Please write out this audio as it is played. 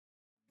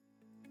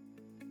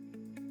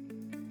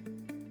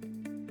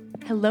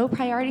Hello,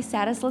 Priority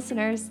Status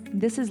listeners.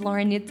 This is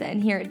Lauren Knudsen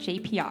here at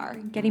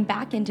JPR, getting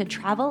back into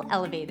Travel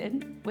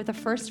Elevated with a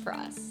first for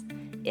us.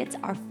 It's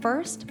our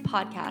first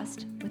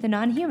podcast with a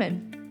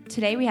non-human.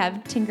 Today we have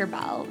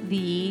Tinkerbell,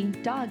 the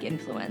dog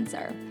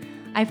influencer.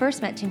 I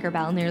first met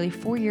Tinkerbell nearly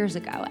 4 years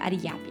ago at a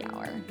Yappy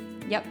Hour.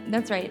 Yep,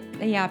 that's right,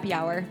 a Yappy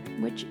Hour,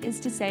 which is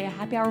to say a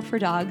happy hour for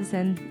dogs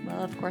and,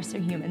 well, of course, they're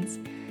humans.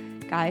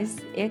 Guys,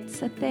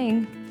 it's a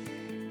thing.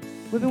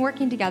 We've been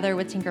working together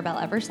with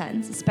Tinkerbell ever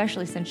since,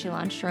 especially since she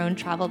launched her own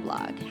travel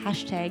blog,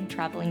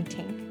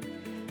 #TravelingTink.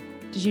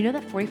 Did you know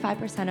that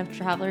 45% of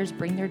travelers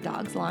bring their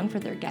dogs along for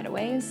their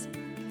getaways?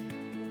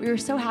 We were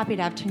so happy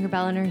to have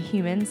Tinkerbell and her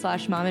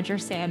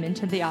human/momager Sam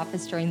into the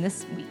office during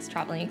this week's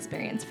traveling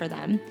experience for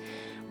them,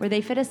 where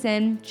they fit us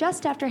in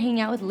just after hanging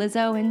out with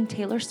Lizzo and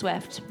Taylor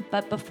Swift,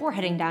 but before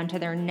heading down to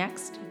their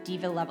next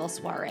diva-level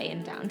soiree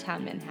in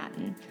downtown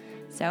Manhattan.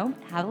 So,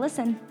 have a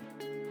listen.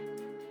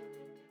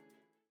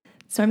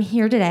 So I'm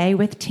here today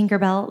with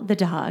Tinkerbell the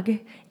dog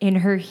and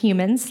her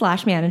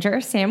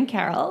human/manager, Sam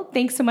Carroll.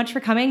 Thanks so much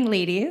for coming,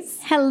 ladies.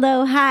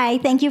 Hello, hi.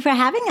 Thank you for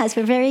having us.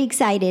 We're very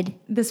excited.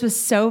 This was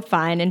so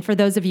fun. And for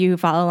those of you who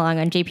follow along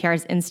on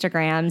JPR's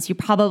Instagrams, you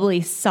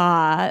probably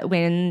saw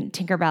when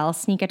Tinkerbell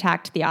sneak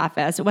attacked the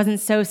office. It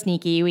wasn't so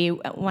sneaky.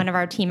 One of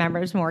our team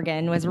members,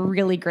 Morgan, was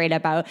really great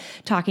about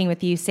talking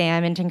with you,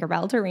 Sam, and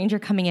Tinkerbell to arrange your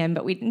coming in,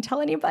 but we didn't tell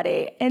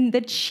anybody. And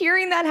the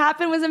cheering that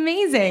happened was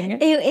amazing.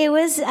 It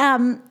was...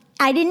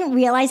 I didn't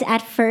realize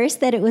at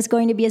first that it was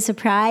going to be a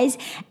surprise.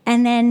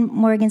 And then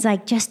Morgan's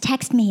like, just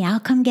text me.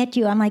 I'll come get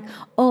you. I'm like,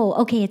 oh,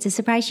 okay, it's a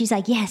surprise. She's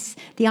like, yes,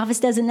 the office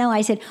doesn't know.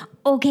 I said,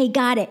 okay,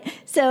 got it.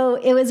 So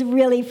it was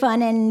really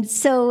fun and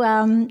so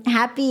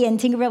happy. And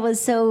Tinkerbell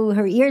was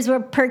her ears were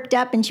perked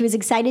up and she was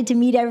excited to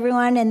meet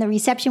everyone. And the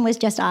reception was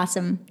just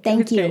awesome.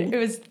 Thank you. Great. It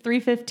was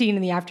 3:15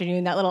 in the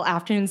afternoon, that little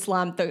afternoon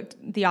slump.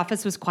 The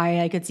office was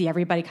quiet. I could see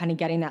everybody kind of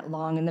getting that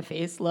long in the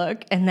face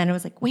look. And then it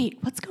was like, wait,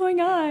 what's going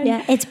on?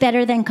 Yeah, it's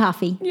better than coffee.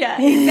 Yeah,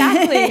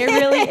 exactly. It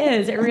really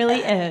is. It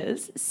really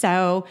is.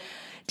 So,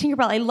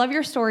 Tinkerbell, I love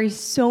your story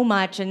so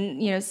much.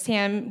 And,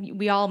 Sam,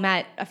 we all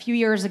met a few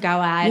years ago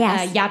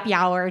at Yappy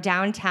Hour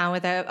downtown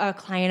with a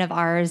client of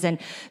ours. And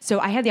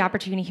so I had the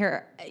opportunity to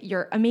hear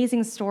your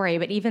amazing story.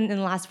 But even in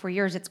the last 4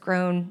 years, it's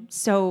grown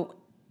so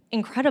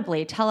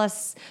incredibly. Tell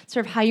us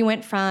sort of how you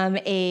went from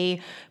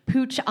a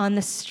pooch on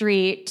the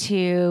street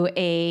to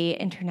a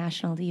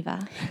international diva.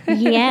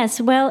 Yes,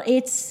 well,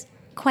 it's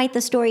quite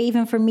the story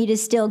even for me to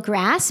still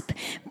grasp.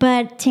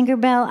 But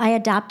Tinkerbell, I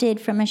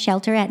adopted from a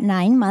shelter at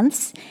 9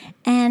 months.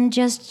 And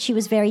she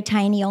was very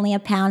tiny, only a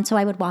pound. So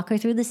I would walk her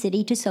through the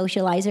city to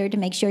socialize her, to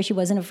make sure she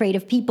wasn't afraid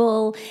of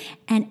people.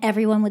 And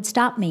everyone would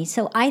stop me.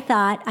 So I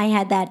thought I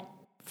had that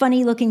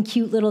funny-looking,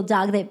 cute little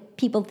dog that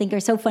people think are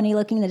so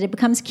funny-looking that it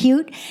becomes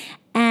cute.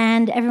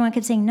 And everyone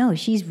kept saying, no,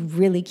 she's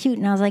really cute.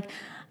 And I was like,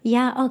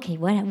 yeah, okay,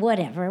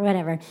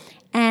 whatever.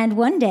 And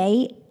one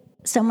day,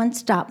 someone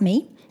stopped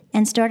me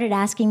and started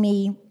asking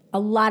me a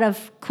lot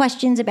of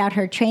questions about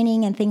her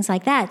training and things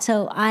like that.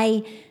 So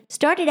I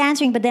started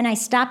answering, but then I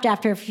stopped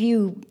after a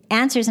few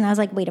answers, and I was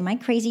like, wait, am I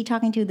crazy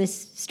talking to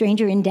this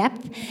stranger in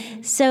depth?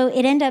 So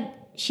it ended up,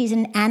 she's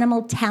an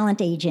animal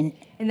talent agent.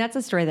 And that's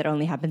a story that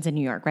only happens in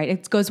New York, right?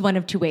 It goes one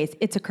of two ways.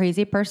 It's a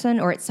crazy person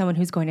or it's someone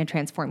who's going to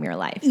transform your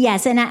life.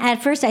 Yes, and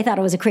at first I thought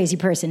it was a crazy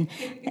person,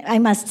 I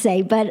must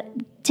say.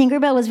 But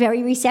Tinkerbell was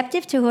very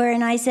receptive to her,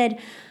 and I said,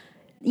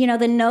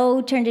 the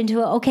no turned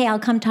into, okay, I'll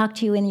come talk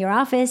to you in your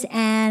office.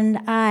 And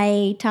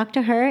I talked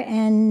to her,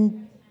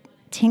 and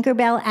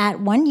Tinkerbell at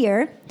 1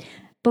 year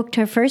booked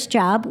her first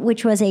job,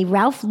 which was a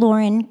Ralph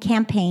Lauren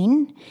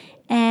campaign.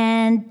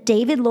 And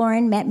David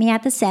Lauren met me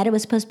at the set. It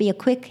was supposed to be a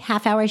quick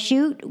half-hour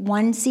shoot,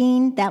 one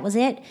scene, that was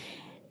it.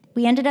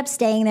 We ended up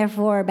staying there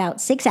for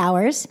about 6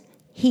 hours.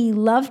 He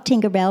loved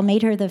Tinkerbell,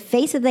 made her the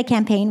face of the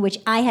campaign, which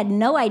I had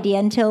no idea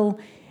until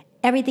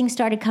everything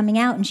started coming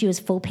out, and she was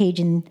full page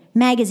in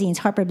magazines,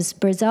 Harper's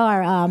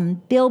Bazaar,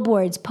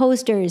 billboards,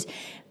 posters,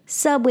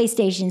 subway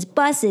stations,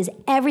 buses,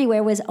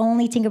 everywhere was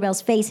only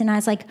Tinkerbell's face. And I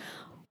was like,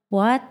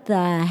 what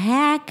the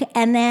heck?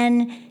 And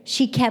then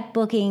she kept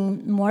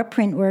booking more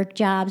print work.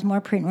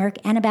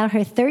 And about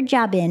her third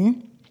job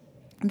in,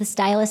 the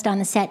stylist on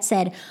the set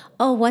said,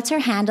 oh, what's her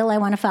handle? I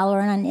want to follow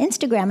her on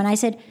Instagram. And I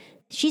said,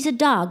 she's a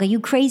dog. Are you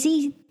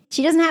crazy?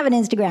 She doesn't have an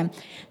Instagram.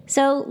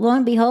 So lo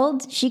and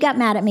behold, she got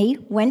mad at me,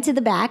 went to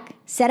the back,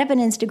 set up an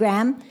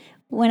Instagram.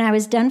 When I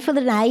was done for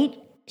the night,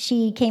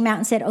 she came out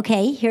and said,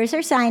 okay, here's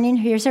her sign-in,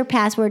 here's her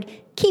password.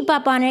 Keep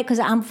up on it because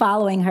I'm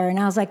following her. And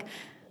I was like,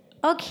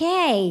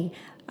 okay,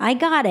 I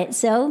got it.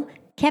 So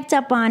kept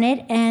up on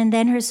it. And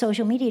then her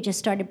social media just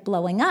started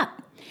blowing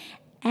up.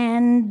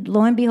 And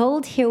lo and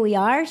behold, here we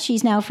are.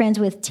 She's now friends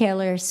with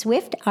Taylor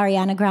Swift,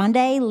 Ariana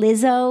Grande,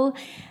 Lizzo,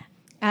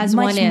 as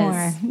much one is.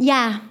 More.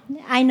 Yeah,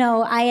 I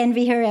know. I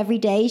envy her every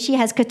day. She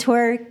has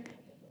couture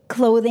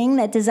clothing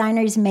that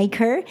designers make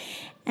her.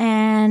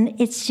 And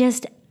it's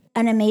just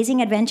an amazing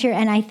adventure.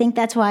 And I think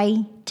that's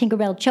why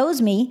Tinkerbell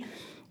chose me,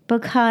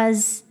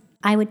 because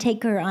I would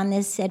take her on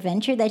this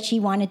adventure that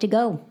she wanted to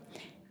go.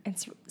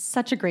 It's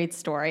such a great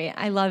story.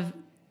 I love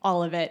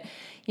all of it.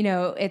 You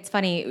know, it's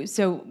funny.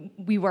 So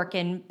we work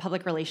in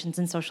public relations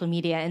and social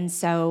media. And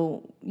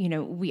so, you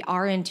know, we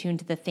are in tune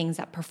to the things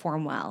that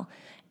perform well.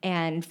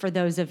 And for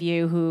those of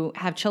you who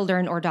have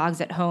children or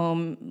dogs at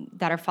home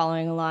that are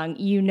following along,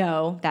 you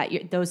know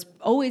that those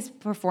always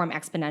perform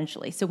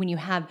exponentially. So when you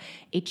have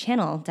a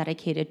channel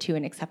dedicated to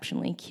an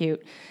exceptionally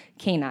cute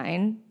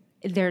canine,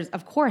 there's,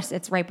 of course,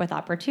 it's ripe with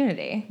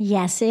opportunity.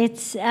 Yes,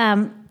 it's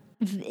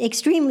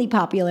extremely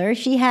popular.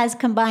 She has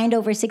combined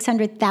over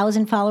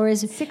 600,000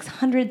 followers.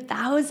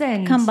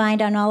 600,000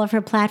 combined on all of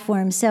her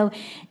platforms. So,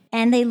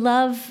 and they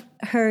love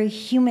her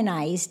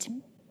humanized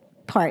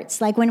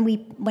parts. Like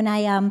when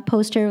I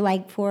post her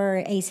like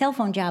for a cell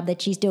phone job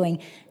that she's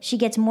doing, she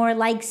gets more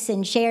likes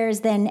and shares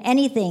than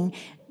anything,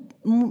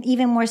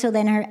 even more so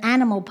than her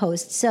animal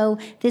posts. So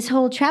this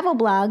whole travel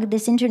blog,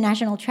 this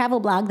international travel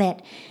blog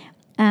that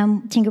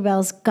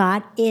Tinkerbell's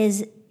got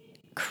is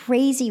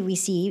crazy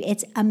received.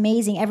 It's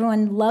amazing.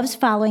 Everyone loves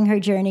following her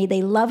journey.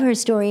 They love her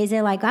stories.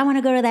 They're like, I want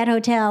to go to that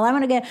hotel. I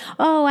want to get,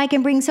 I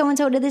can bring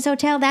so-and-so to this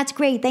hotel. That's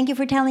great. Thank you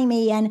for telling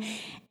me. And,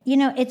 you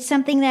know, it's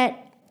something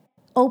that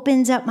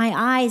opens up my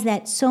eyes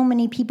that so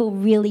many people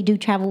really do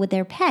travel with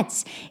their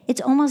pets.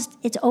 It's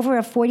over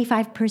a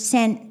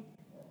 45%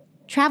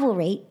 travel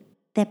rate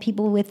that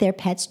people with their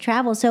pets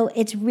travel. So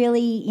it's really,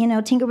 you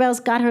know,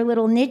 Tinkerbell's got her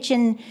little niche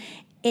and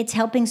it's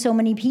helping so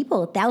many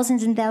people.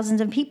 Thousands and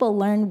thousands of people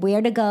learn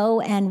where to go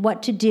and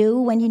what to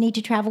do when you need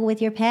to travel with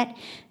your pet.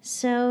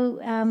 So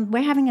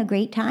we're having a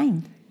great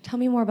time. Tell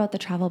me more about the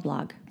travel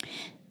blog.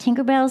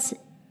 Tinkerbell's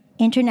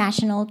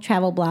international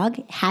travel blog,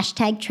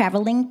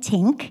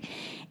 #TravelingTink,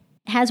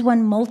 has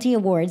won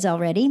multi-awards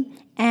already,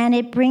 and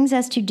it brings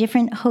us to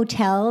different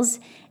hotels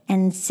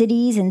and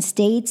cities and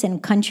states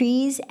and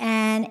countries,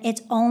 and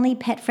it's only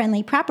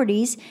pet-friendly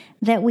properties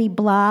that we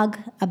blog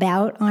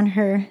about on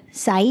her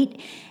site,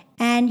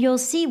 and you'll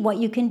see what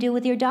you can do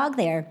with your dog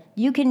there.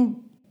 You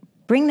can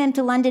bring them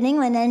to London,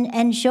 England,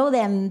 and show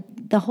them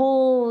the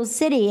whole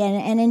city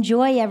and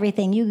enjoy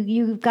everything.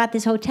 You've got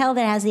this hotel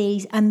that has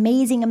these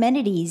amazing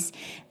amenities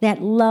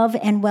that love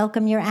and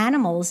welcome your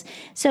animals.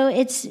 So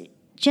it's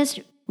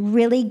just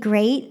really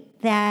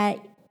great that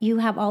you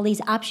have all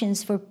these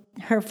options for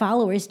her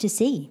followers to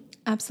see.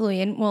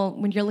 Absolutely. And well,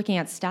 when you're looking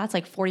at stats,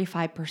 like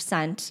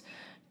 45%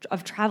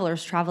 of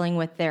travelers traveling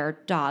with their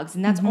dogs,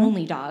 and that's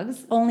only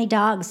dogs. Only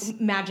dogs.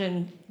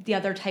 Imagine the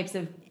other types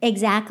of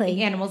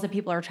exactly animals that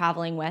people are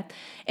traveling with.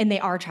 And they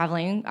are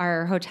traveling.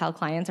 Our hotel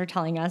clients are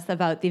telling us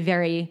about the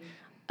very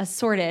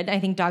assorted. I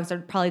think dogs are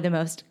probably the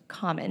most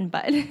common,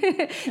 but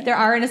there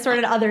are an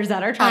assorted others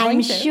that are traveling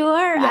I'm too.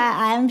 Sure. Yeah.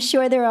 I'm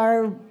sure there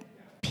are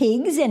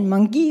pigs and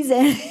monkeys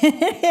and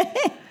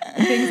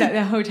things that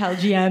the hotel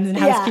GMs and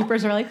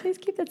housekeepers are like, please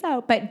keep this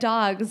out. But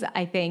dogs,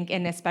 I think,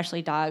 and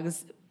especially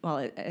dogs,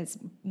 well, as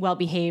well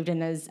behaved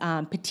and as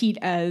petite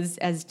as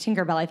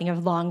Tinkerbell, I think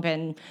have long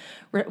been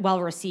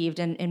well received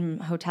in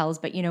hotels.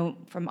 But you know,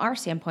 from our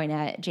standpoint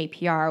at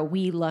JPR,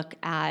 we look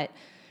at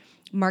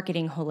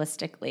marketing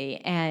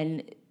holistically,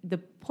 and the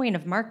point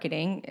of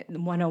marketing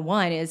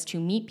 101 is to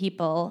meet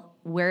people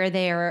where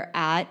they're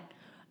at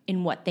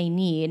in what they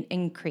need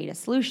and create a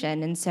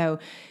solution. And so,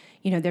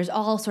 you know, there's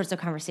all sorts of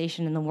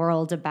conversation in the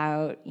world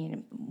about, you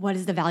know, what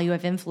is the value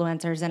of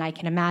influencers? And I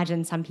can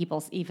imagine some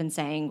people even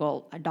saying,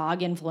 well, a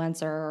dog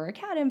influencer or a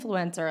cat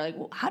influencer, like,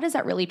 well, how does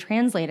that really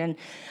translate? And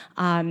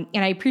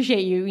I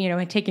appreciate you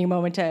know, taking a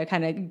moment to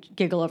kind of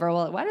giggle over,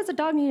 well, why does a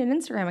dog need an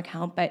Instagram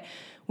account? But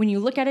when you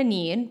look at a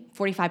need,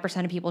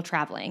 45% of people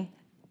traveling,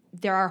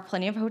 there are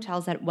plenty of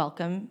hotels that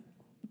welcome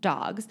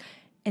dogs,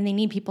 and they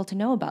need people to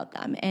know about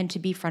them and to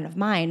be front of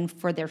mind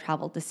for their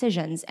travel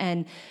decisions.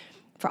 And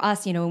for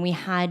us, you know, when we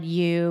had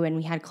you and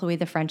we had Chloe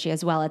the Frenchie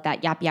as well at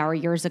that Yappy Hour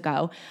years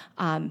ago,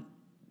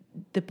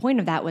 the point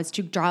of that was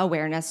to draw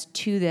awareness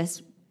to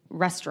this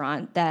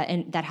restaurant that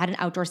had an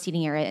outdoor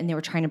seating area, and they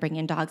were trying to bring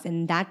in dogs.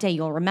 And that day,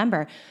 you'll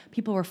remember,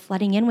 people were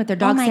flooding in with their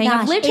dogs saying,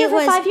 I've lived here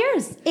for 5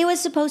 years. It was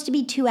supposed to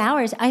be 2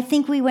 hours. I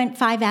think we went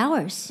 5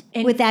 hours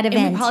with that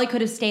event. And we probably could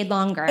have stayed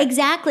longer.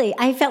 Exactly.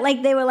 I felt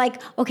like they were like,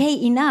 okay,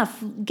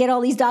 enough. Get all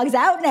these dogs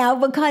out now,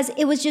 because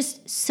it was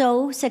just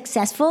so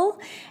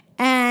successful.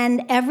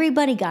 And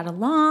everybody got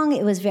along.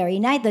 It was very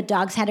nice. The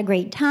dogs had a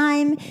great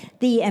time.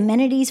 The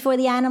amenities for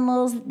the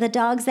animals, the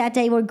dogs that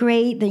day were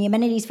great. The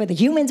amenities for the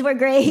humans were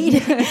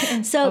great.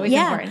 So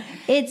yeah,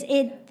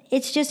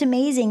 it's just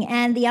amazing.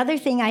 And the other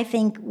thing I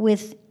think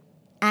with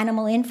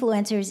animal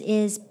influencers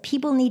is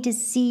people need to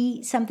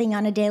see something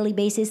on a daily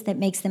basis that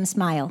makes them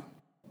smile.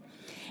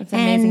 That's an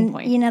amazing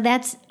point. You know,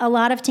 that's a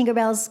lot of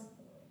Tinkerbell's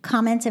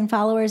comments and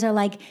followers are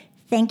like,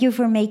 thank you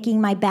for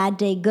making my bad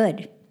day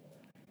good.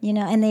 You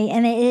know, and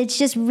it's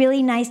just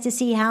really nice to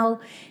see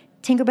how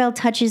Tinkerbell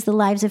touches the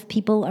lives of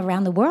people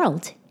around the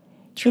world.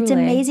 Truly. It's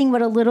amazing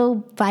what a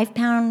little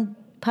 5-pound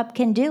pup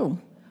can do.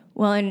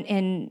 Well,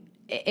 and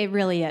It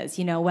really is,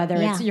 whether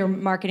it's your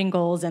marketing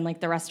goals and like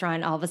the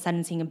restaurant all of a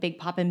sudden seeing a big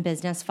pop in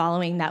business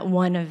following that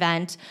one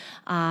event.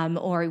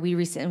 Or we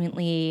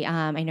recently,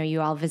 I know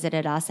you all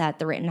visited us at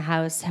the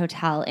Rittenhouse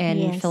Hotel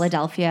in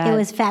Philadelphia. It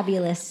was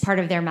fabulous. Part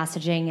of their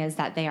messaging is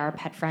that they are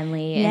pet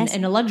friendly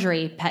and a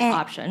luxury pet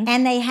option.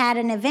 And they had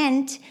an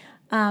event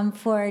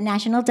for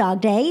National Dog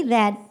Day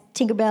that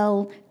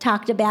Tinkerbell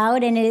talked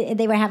about, and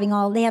they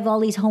have all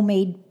these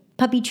homemade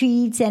puppy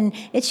treats, and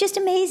it's just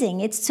amazing.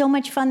 It's so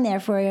much fun there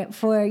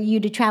for you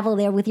to travel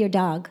there with your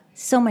dog.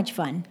 So much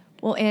fun.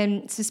 Well,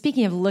 and so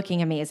speaking of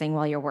looking amazing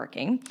while you're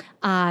working,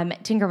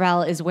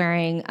 Tinkerbell is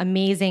wearing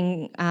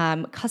amazing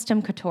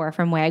custom couture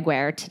from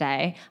Wagwear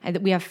today.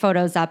 We have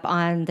photos up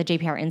on the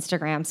JPR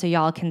Instagram so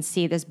y'all can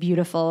see this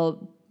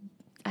beautiful,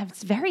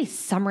 it's very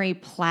summery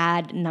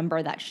plaid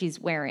number that she's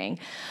wearing.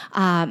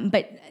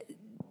 But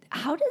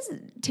how does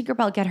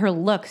Tinkerbell get her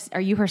looks? Are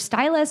you her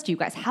stylist? Do you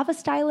guys have a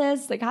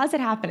stylist? Like, how's it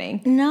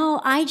happening?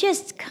 No, I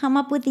just come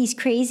up with these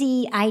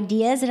crazy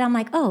ideas that I'm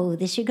like, oh,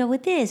 this should go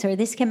with this, or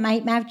this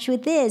might match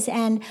with this.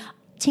 And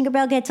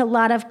Tinkerbell gets a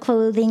lot of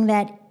clothing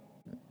that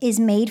is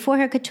made for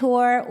her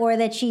couture, or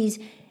that she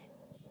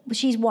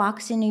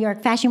walks in New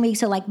York Fashion Week,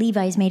 so like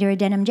Levi's made her a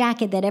denim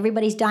jacket that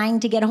everybody's dying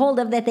to get a hold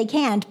of that they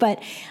can't.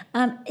 But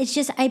it's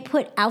just, I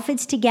put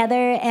outfits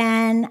together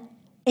and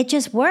it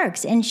just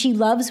works. And she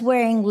loves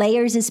wearing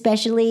layers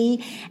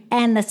especially,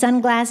 and the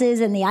sunglasses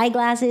and the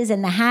eyeglasses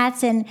and the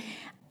hats. And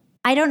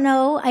I don't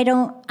know,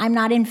 I'm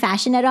not in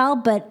fashion at all,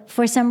 but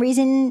for some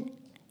reason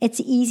it's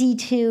easy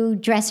to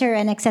dress her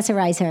and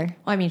accessorize her.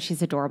 Well, I mean,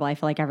 she's adorable. I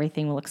feel like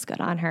everything looks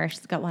good on her.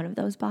 She's got one of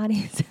those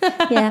bodies.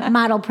 Yeah,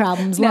 model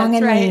problems, long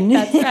and lean.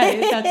 That's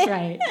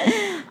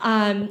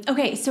right.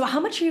 Okay, so how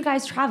much are you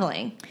guys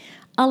traveling?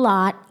 A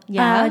lot.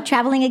 Yeah.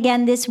 Traveling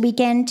again this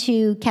weekend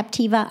to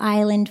Captiva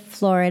Island,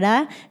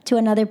 Florida, to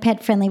another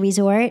pet-friendly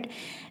resort.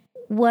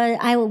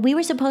 We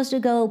were supposed to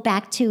go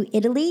back to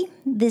Italy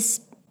this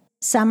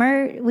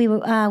summer.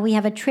 We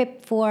have a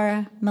trip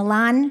for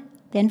Milan,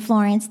 then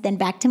Florence, then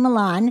back to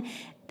Milan.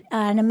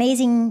 An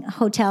amazing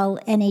hotel,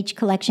 NH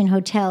Collection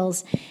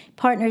Hotels,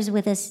 partners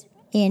with us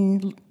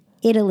in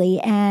Italy,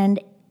 and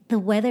the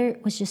weather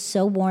was just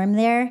so warm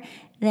there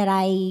that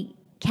I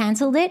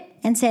canceled it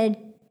and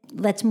said,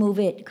 let's move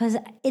it, because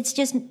it's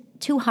just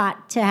too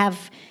hot to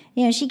have,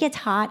 she gets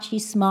hot,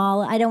 she's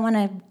small. I don't want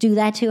to do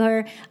that to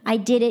her. I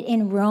did it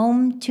in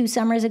Rome 2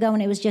 summers ago,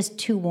 and it was just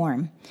too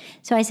warm.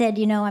 So I said,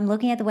 I'm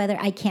looking at the weather,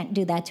 I can't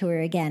do that to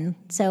her again.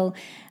 So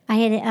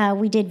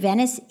we did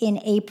Venice in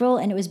April,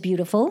 and it was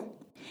beautiful.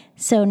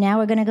 So now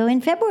we're going to go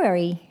in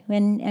February,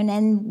 and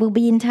then we'll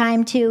be in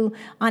time to,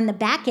 on the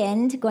back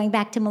end, going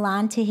back to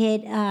Milan to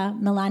hit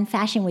Milan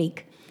Fashion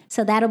Week.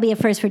 So that'll be a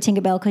first for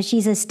Tinkerbell, because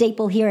she's a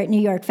staple here at New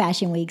York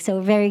Fashion Week. So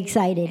we're very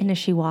excited. And is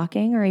she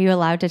walking, or are you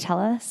allowed to tell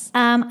us?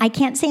 I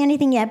can't say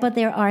anything yet, but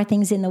there are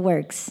things in the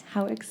works.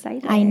 How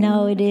exciting. I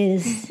know it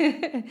is.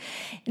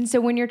 And so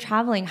when you're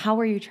traveling, how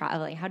are you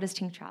traveling? How does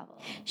Tink travel?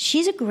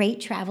 She's a great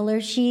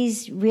traveler.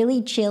 She's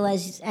really chill,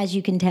 as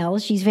you can tell.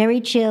 She's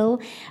very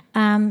chill.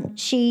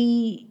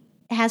 She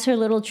has her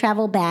little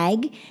travel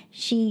bag.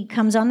 She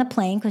comes on the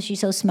plane because she's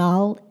so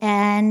small.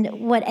 And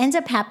what ends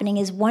up happening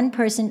is one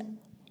person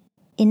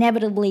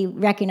inevitably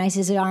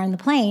recognizes her on the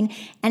plane,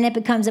 and it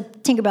becomes a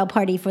Tinkerbell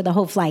party for the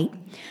whole flight.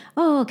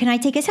 Oh, can I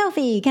take a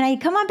selfie? Can I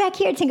come on back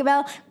here,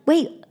 Tinkerbell?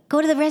 Wait,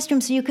 go to the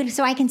restroom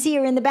so I can see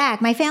her in the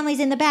back. My family's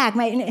in the back.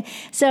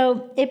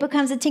 So it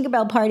becomes a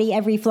Tinkerbell party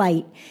every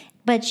flight.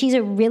 But she's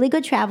a really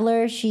good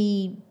traveler.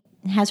 She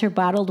has her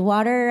bottled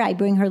water. I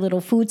bring her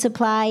little food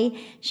supply.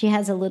 She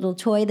has a little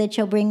toy that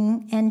she'll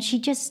bring, and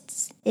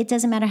it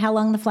doesn't matter how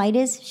long the flight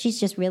is, she's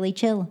just really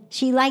chill.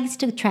 She likes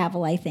to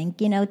travel, I think,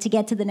 to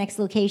get to the next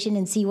location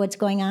and see what's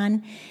going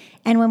on.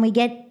 And when we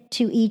get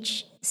to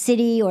each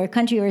city or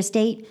country or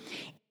state,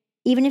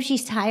 even if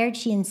she's tired,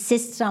 she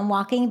insists on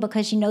walking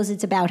because she knows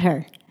it's about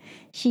her.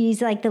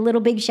 She's like the little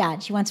big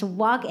shot. She wants to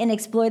walk and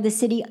explore the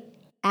city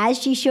as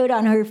she showed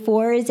on her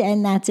 4s,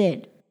 and that's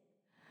it.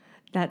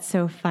 That's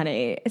so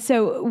funny.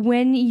 So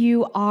when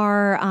you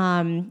are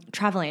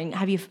traveling,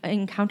 have you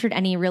encountered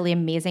any really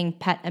amazing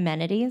pet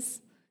amenities?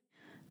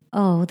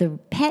 Oh, the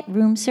pet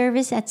room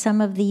service at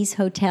some of these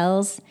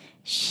hotels,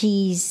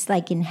 she's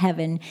like in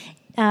heaven.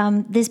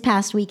 This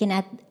past weekend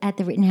at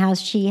the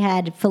Rittenhouse, she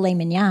had filet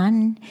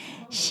mignon,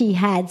 she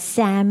had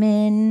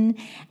salmon,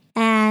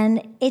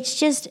 and it's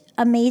just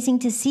amazing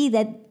to see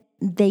that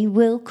they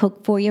will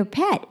cook for your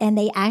pet, and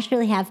they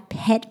actually have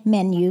pet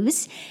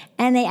menus,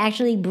 and they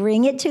actually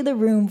bring it to the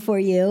room for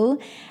you.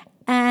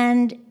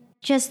 And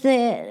just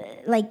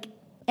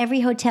every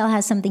hotel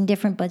has something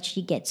different, but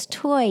she gets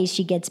toys,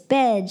 she gets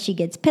beds, she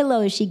gets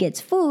pillows, she gets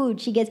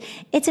food,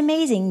 it's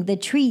amazing. The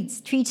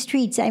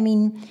treats. I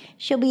mean,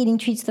 she'll be eating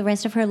treats the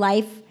rest of her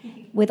life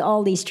with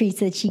all these treats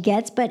that she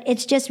gets, but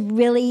it's just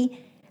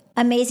really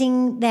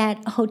amazing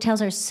that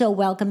hotels are so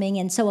welcoming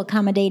and so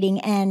accommodating,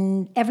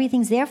 and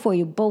everything's there for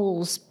you.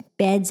 Bowls,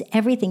 beds,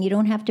 everything. You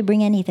don't have to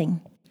bring anything.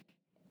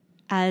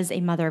 as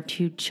a mother of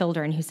 2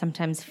 children who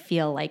sometimes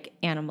feel like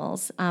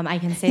animals, I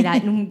can say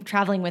that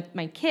traveling with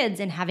my kids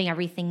and having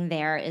everything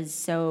there is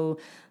so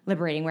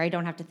liberating, where I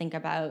don't have to think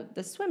about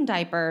the swim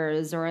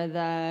diapers or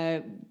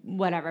the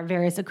whatever,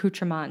 various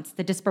accoutrements,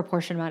 the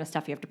disproportionate amount of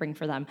stuff you have to bring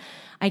for them.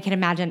 I can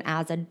imagine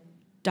as a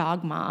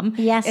dog mom,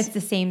 yes, it's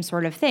the same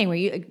sort of thing where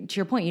you, to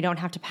your point, you don't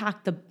have to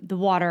pack the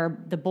water,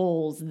 the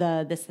bowls,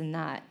 the this and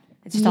that.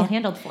 It's just all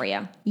handled for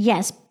you.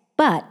 Yes,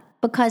 but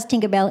because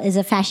Tinkerbell is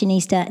a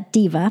fashionista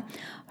diva,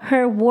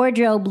 her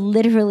wardrobe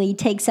literally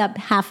takes up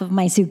half of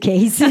my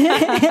suitcase.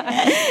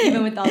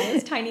 Even with all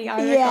those tiny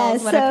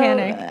articles, what a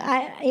panic.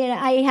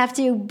 I have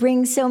to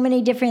bring so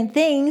many different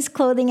things,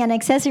 clothing and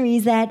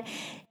accessories, that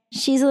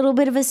she's a little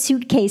bit of a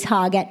suitcase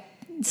hog at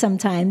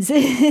sometimes.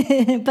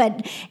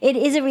 But it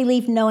is a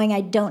relief knowing I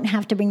don't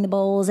have to bring the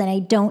bowls and I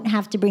don't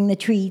have to bring the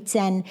treats,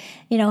 and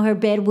her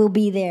bed will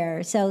be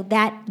there. So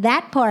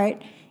that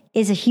part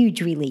is a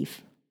huge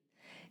relief.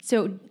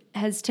 So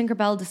has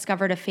Tinkerbell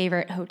discovered a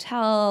favorite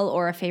hotel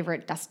or a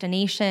favorite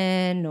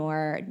destination,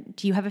 or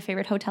do you have a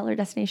favorite hotel or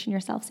destination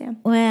yourself, Sam?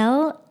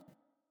 Well,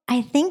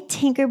 I think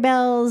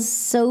Tinkerbell's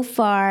so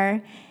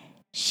far,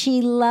 she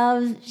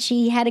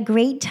had a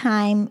great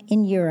time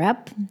in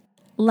Europe.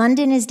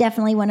 London is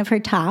definitely one of her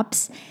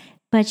tops,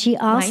 but she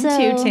also...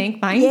 Mine too,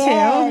 Tink, mine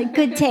too.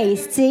 Good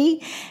taste,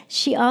 see?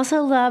 She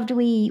also loved,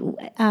 we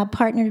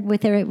partnered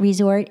with a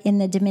resort in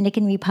the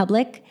Dominican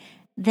Republic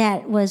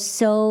that was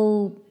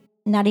so...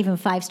 not even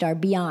 5-star,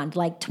 beyond,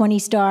 like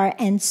 20-star,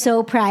 and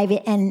so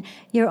private, and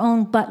your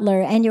own butler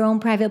and your own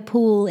private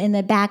pool in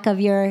the back of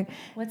your...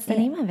 What's the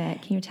name of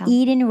it? Can you tell?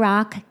 Eden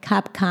Rock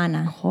Cap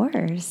Cana.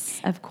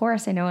 Of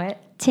course, I know it.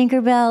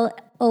 Tinkerbell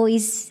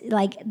always,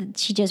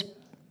 she just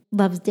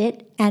loves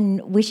it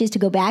and wishes to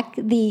go back.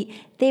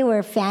 They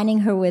were fanning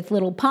her with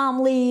little palm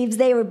leaves.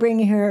 They were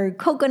bringing her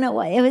coconut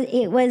water.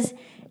 It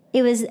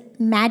was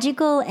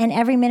magical, and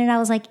every minute I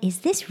was like, is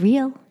this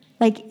real?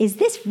 Is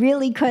this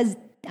really? Because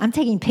I'm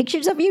taking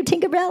pictures of you,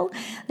 Tinkerbell.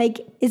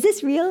 Is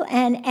this real?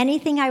 And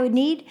anything I would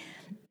need,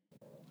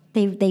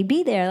 they'd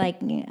be there.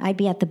 I'd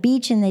be at the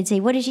beach and they'd say,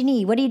 what did you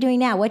need? What are you doing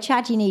now? What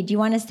shot do you need? Do you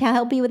want us to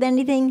help you with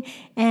anything?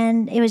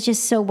 And it was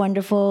just so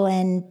wonderful,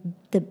 and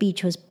the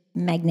beach was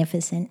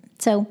magnificent.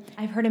 So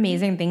I've heard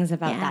amazing things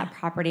about that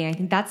property. And I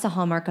think that's the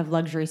hallmark of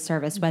luxury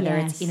service, whether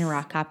it's Eden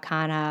Rock Cap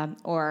Cana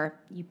or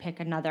you pick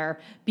another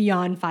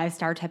beyond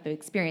 5-star type of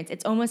experience.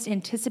 It's almost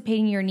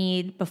anticipating your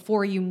need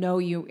before you know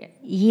you.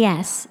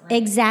 Yes,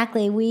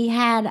 exactly. We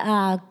had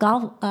a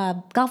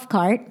golf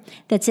cart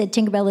that said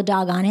Tinkerbell the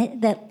dog on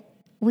it that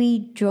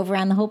we drove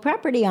around the whole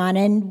property on,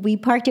 and we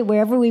parked it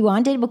wherever we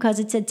wanted because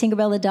it said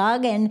Tinkerbell the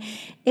dog, and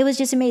it was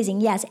just amazing.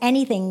 Yes,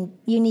 anything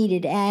you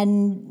needed.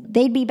 And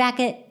they'd be back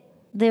at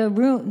the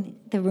room,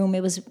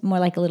 it was more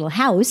like a little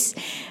house.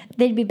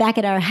 They'd be back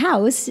at our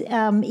house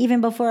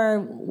even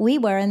before we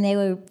were, and they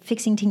were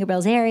fixing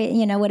Tinkerbell's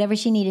area, whatever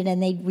she needed,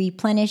 and they'd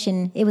replenish,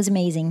 and it was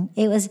amazing.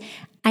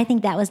 I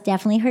think that was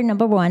definitely her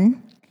number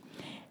one,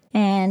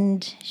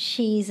 and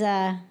she's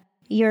a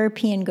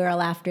European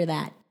girl after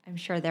that. I'm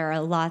sure there are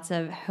lots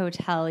of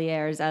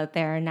hoteliers out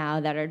there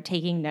now that are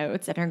taking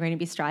notes and are going to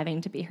be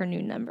striving to be her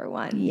new number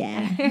one.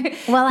 Yeah.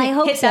 Well, I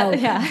hope so.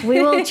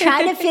 We will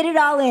try to fit it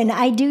all in.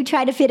 I do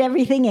try to fit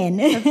everything in.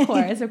 Of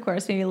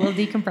course. Maybe a little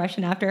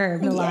decompression after her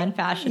Milan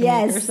Fashion Week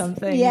or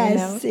something.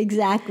 Yes,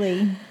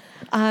 exactly.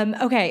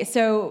 Okay,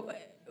 so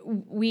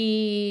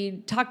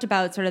we talked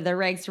about sort of the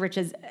rags to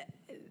riches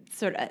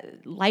sort of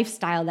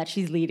lifestyle that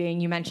she's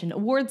leading. You mentioned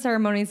award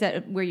ceremonies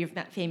where you've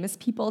met famous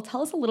people.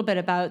 Tell us a little bit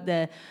about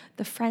the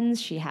friends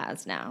she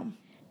has now.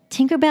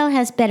 Tinkerbell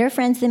has better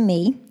friends than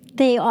me.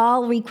 They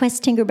all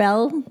request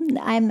Tinkerbell.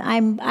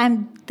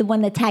 I'm the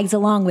one that tags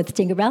along with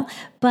Tinkerbell.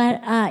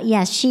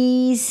 But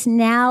she's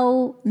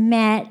now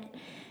met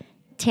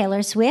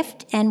Taylor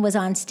Swift and was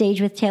on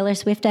stage with Taylor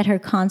Swift at her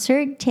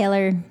concert.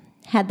 Taylor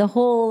had the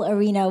whole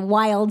arena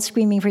wild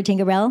screaming for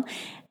Tinkerbell.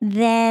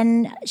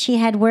 Then she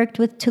had worked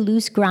with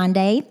Toulouse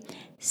Grande.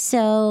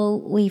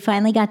 So we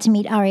finally got to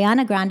meet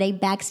Ariana Grande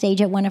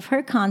backstage at one of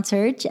her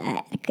concerts,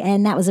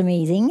 and that was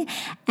amazing.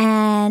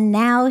 And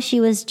now she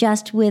was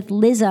just with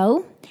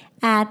Lizzo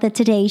at the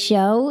Today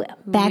Show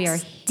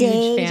backstage. We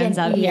are huge fans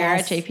of here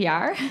at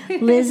JPR.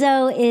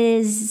 Lizzo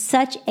is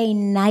such a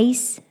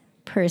nice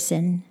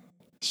person.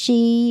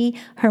 She,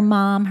 her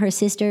mom, her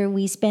sister,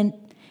 we spent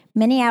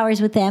many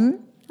hours with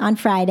them on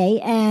Friday,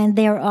 and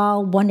they're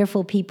all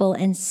wonderful people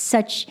and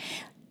such,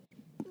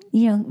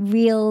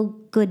 real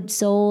good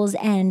souls,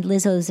 and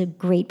Lizzo's a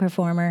great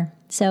performer.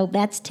 So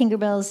that's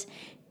Tinkerbell's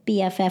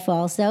BFF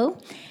also.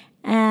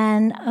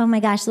 And oh my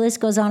gosh, the list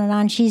goes on and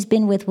on. She's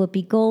been with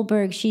Whoopi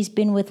Goldberg. She's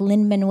been with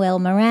Lin-Manuel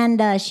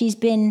Miranda. She's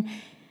been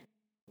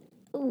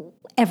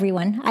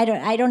everyone. I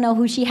don't know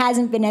who she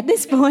hasn't been at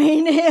this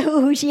point,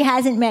 who she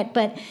hasn't met,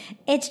 but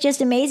it's just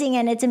amazing.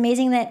 And it's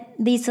amazing that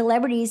these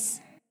celebrities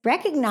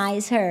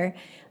recognize her.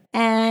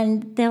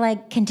 And they're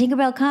like, can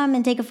Tinkerbell come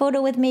and take a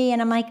photo with me?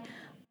 And I'm like,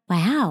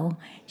 wow.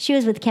 She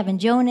was with Kevin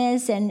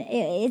Jonas, and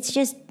it's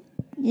just,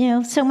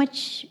 so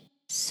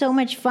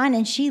much fun.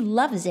 And she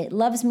loves it,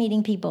 loves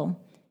meeting people.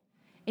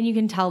 And you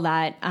can tell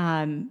that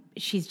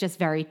she's just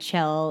very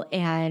chill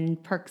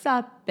and perks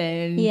up,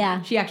 and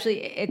she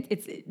actually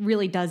it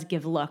really does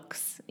give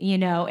looks,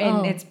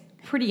 and it's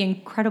pretty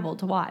incredible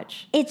to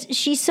watch.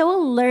 She's so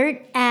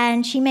alert,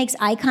 and she makes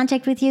eye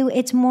contact with you.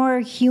 It's more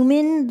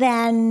human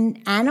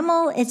than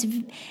animal. It's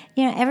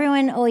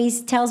everyone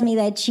always tells me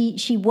that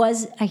she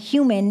was a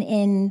human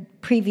in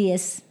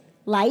previous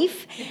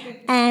life,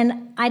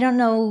 and I don't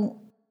know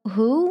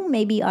who,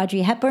 maybe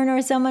Audrey Hepburn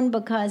or someone,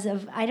 because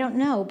of I don't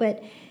know,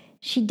 but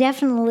she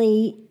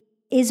definitely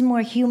is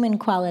more human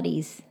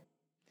qualities.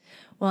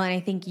 Well, and I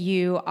think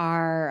you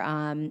are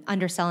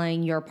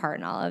underselling your part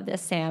in all of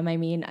this, Sam. I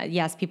mean,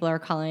 yes, people are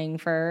calling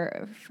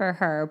for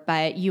her,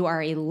 but you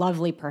are a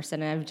lovely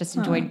person, and I've just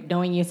enjoyed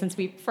knowing you since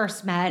we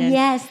first met. And,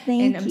 yes,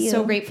 thank you. And I'm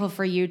so grateful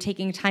for you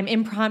taking time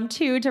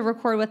impromptu to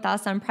record with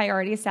us on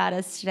Priority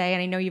Status today.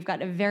 And I know you've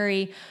got a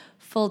very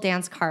full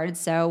dance card,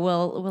 so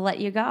we'll let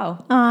you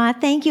go.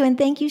 Thank you, and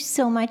thank you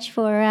so much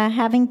for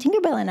having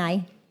Tinkerbell and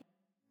I.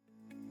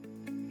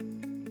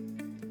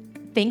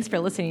 Thanks for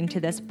listening to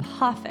this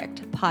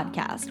perfect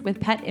podcast with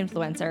pet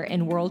influencer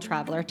and world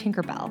traveler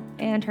Tinkerbell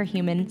and her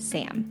human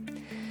Sam.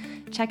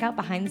 Check out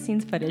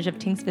behind-the-scenes footage of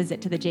Tink's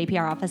visit to the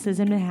JPR offices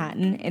in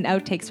Manhattan and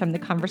outtakes from the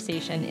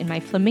conversation in my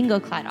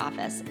flamingo-clad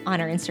office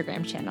on our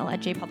Instagram channel at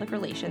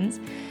JPublicRelations.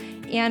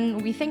 And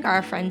we think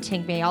our friend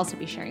Tink may also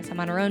be sharing some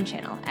on her own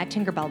channel at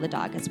Tinkerbell the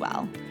Dog as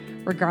well.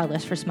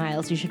 Regardless, for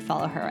smiles, you should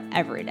follow her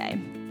every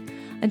day.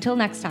 Until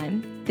next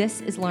time,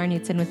 this is Lauren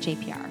Knutson with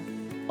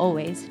JPR.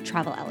 Always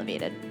travel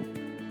elevated.